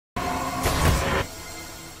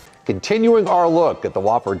Continuing our look at the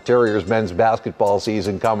Wofford Terriers men's basketball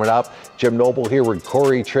season coming up. Jim Noble here with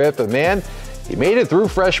Tripp, and man, he made it through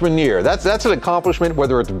freshman year. That's an accomplishment,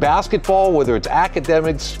 whether it's basketball, whether it's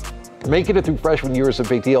academics. Making it through freshman year is a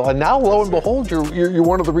big deal. And now, lo and behold, you're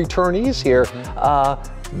one of the returnees here.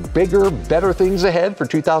 Bigger, better things ahead for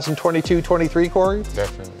 2022-23, Corey?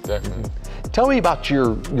 Definitely. Tell me about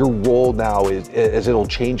your role now as it'll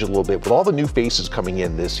change a little bit with all the new faces coming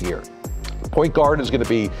in this year. Point guard is going to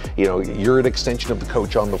be, you're an extension of the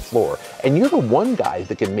coach on the floor. And you're the one guy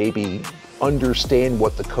that can maybe understand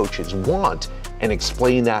what the coaches want and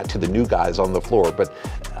explain that to the new guys on the floor. But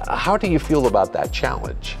how do you feel about that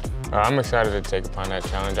challenge? I'm excited to take upon that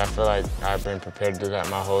challenge. I feel like I've been prepared to do that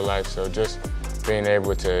my whole life. So just being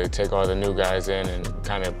able to take all the new guys in and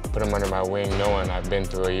kind of put them under my wing, knowing I've been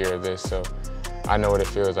through a year of this. So I know what it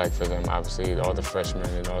feels like for them, obviously, all the freshmen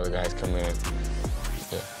and all the guys coming in.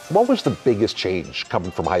 Yeah. What was the biggest change coming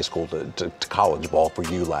from high school to college ball for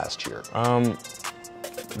you last year?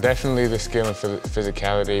 Definitely the skill and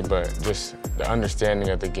physicality, but just the understanding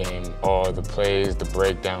of the game, all the plays, the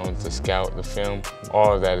breakdowns, the scout, the film,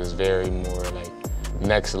 all of that is very more like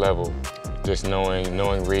next level. Just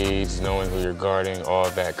knowing reads, knowing who you're guarding, all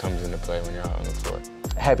of that comes into play when you're out on the floor.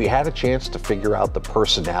 Have you had a chance to figure out the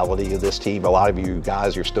personality of this team? A lot of you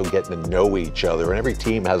guys are still getting to know each other, and every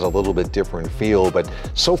team has a little bit different feel, but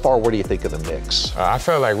so far, what do you think of the mix? I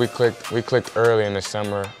felt like we clicked early in the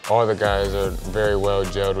summer. All the guys are very well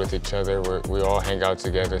gelled with each other. We all hang out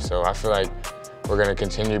together, so I feel like we're going to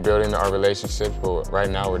continue building our relationship, but right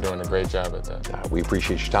now we're doing a great job at that. We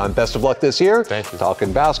appreciate your time. Best of luck this year. Thank you.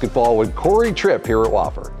 Talking basketball with Tripp here at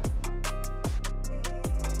Wofford.